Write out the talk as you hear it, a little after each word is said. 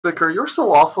Bicker, you're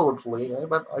so awful at Lee. I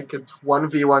bet I could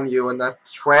 1v1 you in that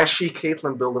trashy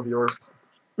Caitlyn build of yours.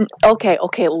 Okay,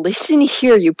 listen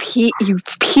here, you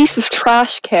piece of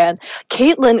trash can.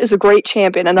 Caitlyn is a great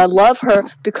champion, and I love her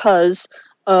because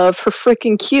of her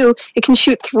freaking Q. It can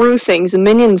shoot through things, and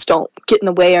minions don't get in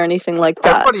the way or anything like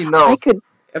that.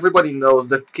 Everybody knows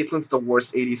that Caitlyn's the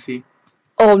worst ADC.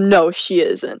 Oh no, she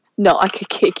isn't. No, I could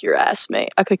kick your ass, mate.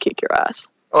 I could kick your ass.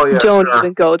 Oh yeah, Don't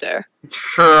even go there.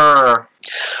 Sure.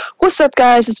 What's up,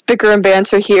 guys? It's Bicker and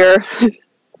Banter here.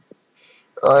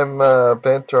 I'm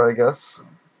Banter, I guess.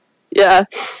 Yeah.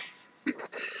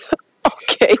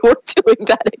 Okay, we're doing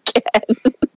that again.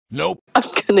 Nope. I'm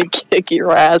gonna kick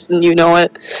your ass, and you know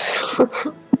it.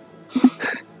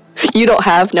 You don't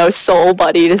have no soul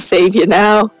buddy to save you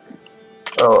now.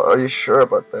 Oh, are you sure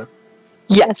about that?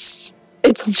 Yes,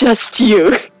 it's just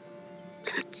you.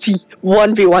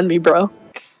 1v1 me, bro.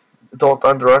 Don't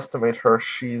underestimate her.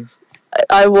 She's...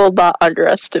 I will not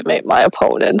underestimate my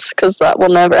opponents, because that will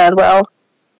never end well.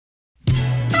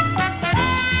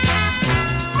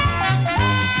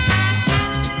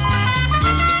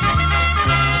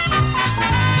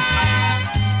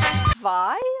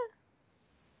 Vi?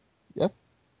 Yep.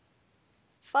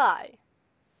 Vi.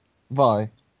 Vi.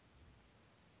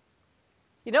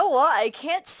 You know what? I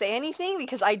can't say anything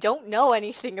because I don't know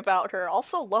anything about her.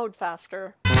 Also, load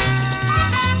faster.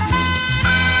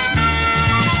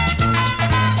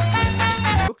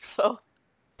 So.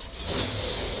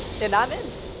 And I'm in.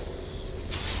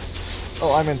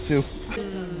 Oh, I'm in too. To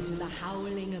the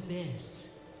howling abyss.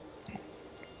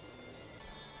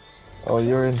 Oh,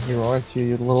 you're in here, aren't you,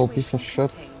 you little piece of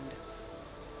shit?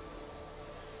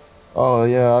 Oh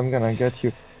yeah, I'm gonna get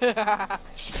you.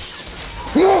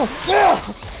 No! Yeah!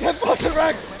 Get fucking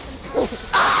wrecked!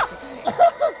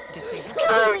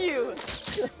 Screw you!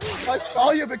 I saw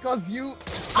you because you...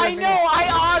 I know, I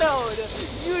autoed!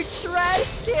 You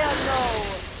trash can though!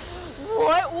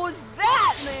 What was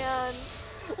that, man?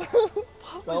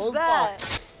 What was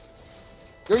that?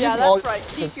 Yeah, that's right.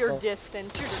 Keep your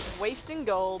distance. You're just wasting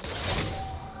gold.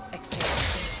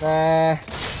 Nah.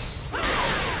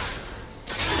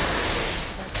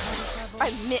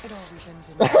 I missed.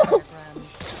 I'm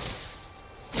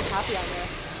happy I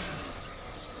missed.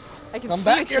 I can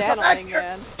see you channeling,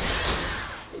 man.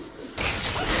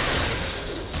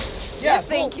 Yeah, you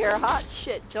think you're hot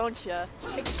shit, don't you?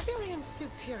 Experience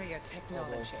superior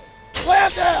technology.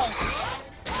 Slam down!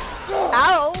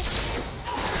 Ow!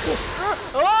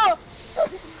 Oh!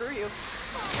 Screw you.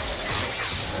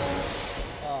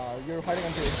 You're hiding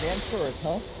under a damn turret,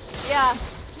 huh? Yeah.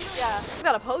 Yeah. I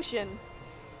got a potion.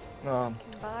 No.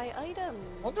 Can buy items.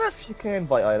 I wonder if you can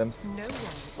buy items. No one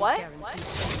What?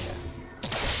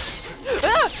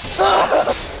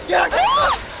 Yeah!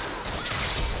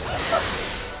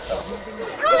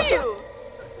 Screw you!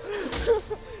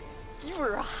 You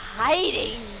were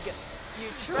hiding! You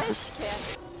trash can.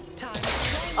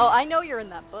 Oh, I know you're in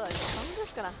that bush, so I'm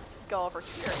just gonna go over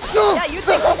here. Yeah, you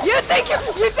think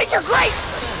you're great!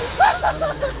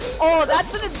 Oh,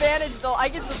 that's an advantage though. I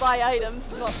get to buy items.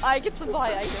 I get to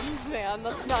buy items, man.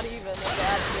 That's not even a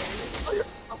bad thing.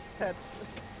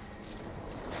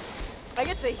 I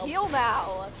get to heal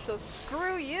now, so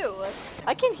screw you.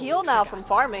 I can heal now from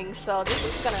farming, so this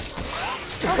is gonna...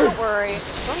 Oh, don't worry.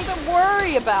 Don't even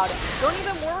worry about it. Don't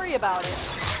even worry about it.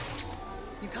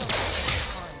 You can't.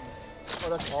 Oh,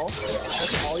 that's all?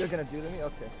 That's all you're gonna do to me?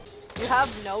 Okay. You have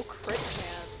no crit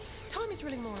chance. Time is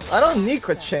really more. I don't need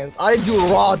crit chance. I do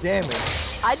raw damage.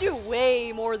 I do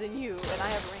way more than you, and I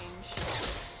have range.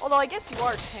 Although I guess you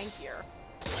are tankier.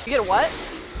 You get a what?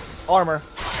 Armor.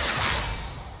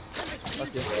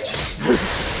 Okay.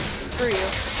 Screw you.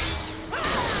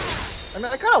 I mean,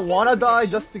 I kinda wanna die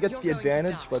just to get the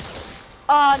advantage, but...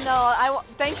 No,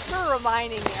 thanks for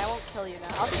reminding me. I won't kill you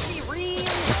now. I'll just be real.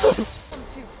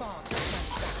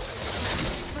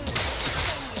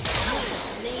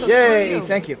 So yay!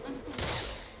 Thank you.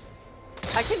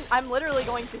 I'm literally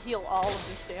going to heal all of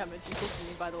this damage you did to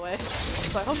me, by the way.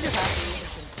 So I hope you're happy.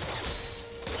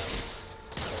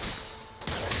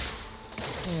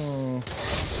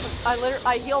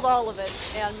 I healed all of it,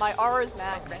 and my R is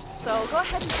maxed, so go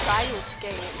ahead and try to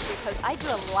escape, because I do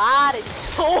a lot of...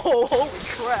 Oh, holy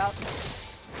crap!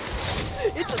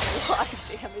 It does a lot of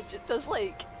damage, it does,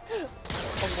 like, a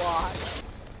lot.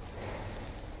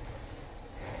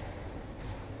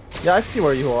 Yeah, I see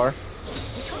where you are.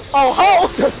 Oh, oh!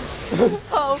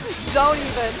 Oh, don't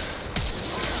even.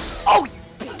 Oh, you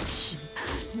bitch!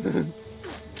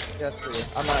 Yes,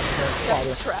 I'm not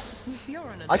a trap.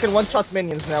 I can one-shot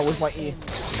minions now with my E.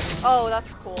 Oh,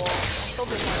 that's cool.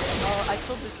 I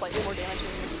still do slightly more damage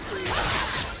than you, so screw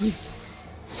you.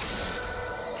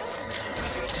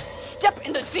 step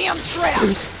in the damn trap!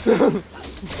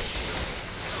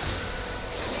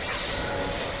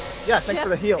 Yeah, thanks for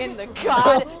the heal. In the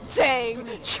god dang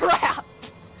trap!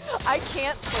 I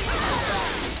can't play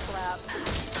trap.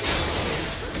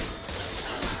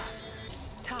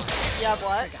 Yeah,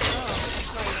 what? Oh,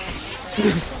 that's not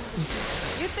even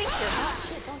You think you're hot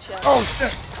shit, don't you? Oh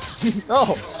shit!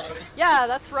 Oh! Yeah,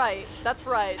 that's right. That's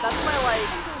right. That's my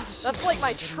that's like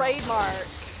my trademark.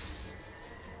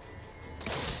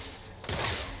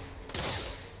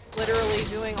 Literally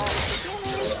doing all of the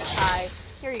damage. Hi.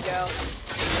 Here you go.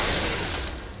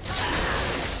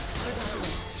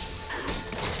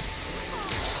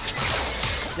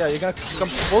 Yeah, you're gonna come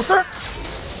closer?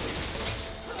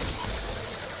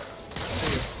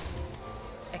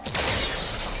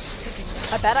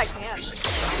 I bet I can.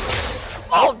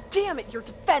 Oh, damn it! Your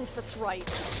defense, that's right.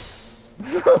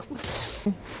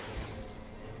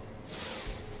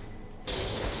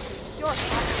 You're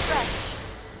hot fresh.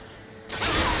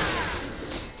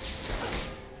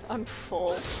 I'm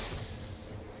full.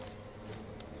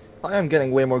 I am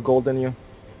getting way more gold than you.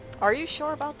 Are you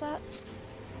sure about that?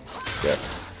 Yeah.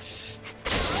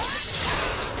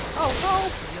 Oh no!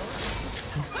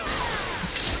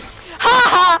 Ha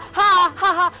ha ha ha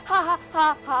ha ha ha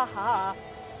ha ha!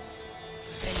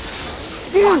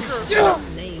 Fucker!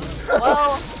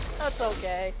 Well, that's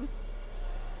okay.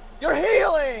 You're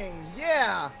healing!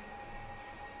 Yeah!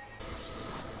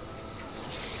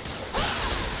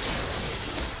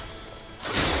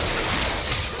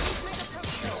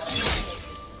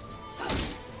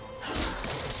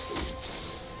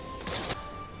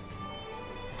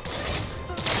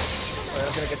 Alright,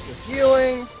 I'm gonna get you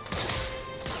healing.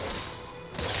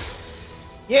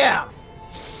 Yeah!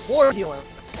 More healing.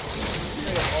 I'm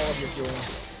gonna get all of your healing.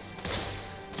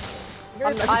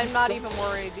 I'm not even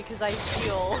worried because I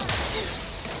heal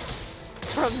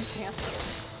from damage.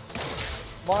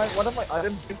 One of my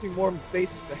items gives me more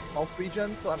base health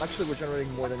regen, so I'm actually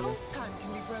regenerating more than you.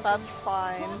 That's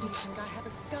fine.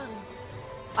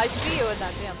 I see you in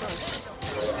that damn bush.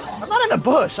 I'm not in a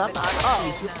bush. I'm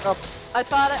actually healing up. I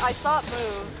saw it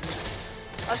move.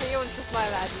 I think it was just my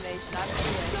imagination. I'm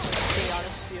healing, to be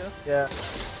honest with you. Yeah.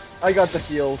 I got the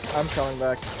heals. I'm coming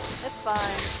back. It's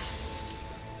fine.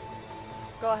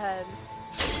 Go ahead.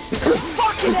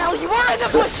 Fucking hell, you were in the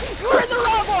bush! You were in the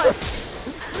wrong one!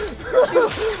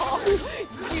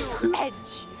 You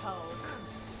edgy hoe.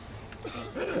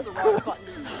 It's the wrong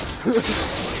button.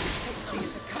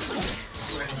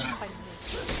 I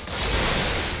missed.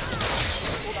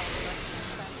 Hold on,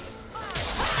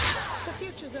 The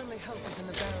future's only hope is in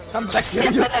the barrel. Come back here,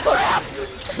 Step you in the trap!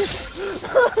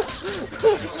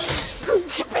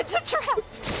 Step in the trap!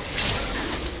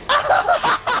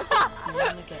 You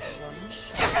only get one.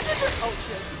 Step in the trap! Oh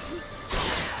shit.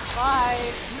 Bye.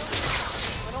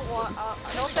 I don't want,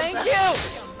 no thank you!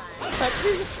 No thank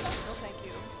you.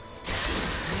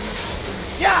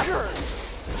 Yeah!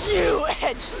 You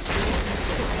edge!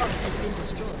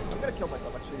 I'm gonna kill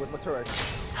myself actually with my turret.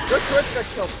 Your turret got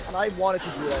killed, and I wanted to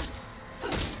do that.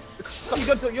 You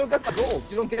don't get the gold.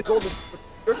 You don't get gold with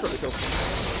your turret kills.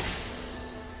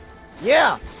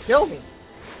 Yeah! Kill me!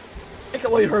 Take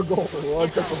away her gold.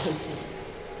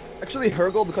 Actually, her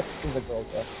gold because of the gold.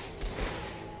 Yeah.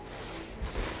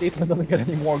 Caitlyn doesn't get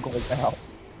any more gold now.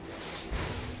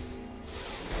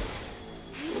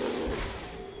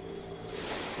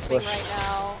 Right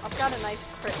now, I've got a nice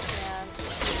crit chance.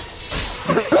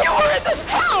 You were in the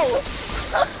hell!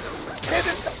 Hit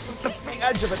it the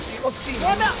edge of it. You don't see me.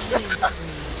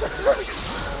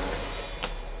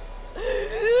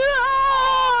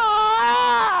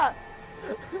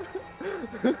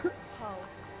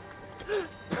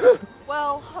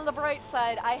 Well, on the bright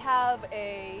side, I have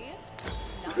a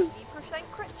 90%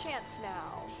 crit chance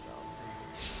now, so...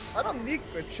 I don't need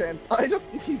crit chance. I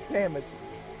just need damage.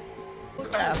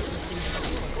 Yeah.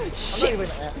 I'm not even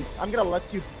ask. I'm gonna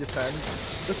let you defend,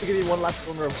 just to give you one last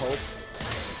glimmer of hope.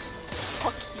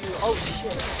 Fuck you. Oh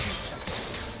shit.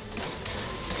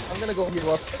 I'm gonna go heal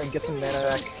up and get some mana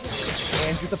back.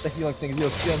 And use up the healing thing. If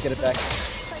you don't get it back.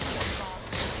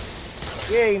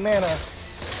 Yay, mana!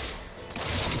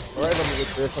 Alright, let me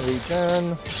get this on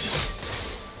regen.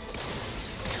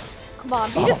 Come on,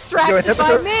 be Oh, distracted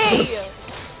by me!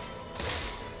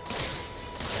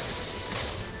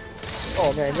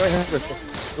 Oh man, your inhibitor is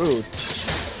screwed.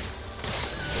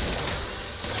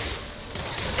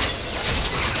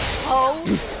 Oh.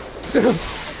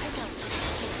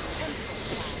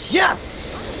 Yeah!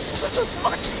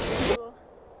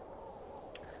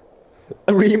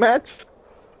 A rematch?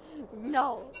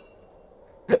 No.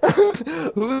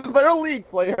 Who's the better league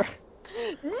player?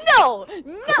 No!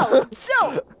 No!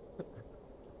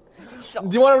 so.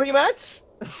 Do you want a rematch?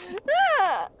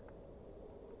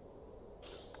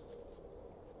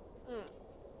 Mm.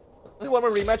 If you want a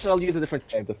rematch, I'll use a different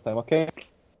champ this time, okay?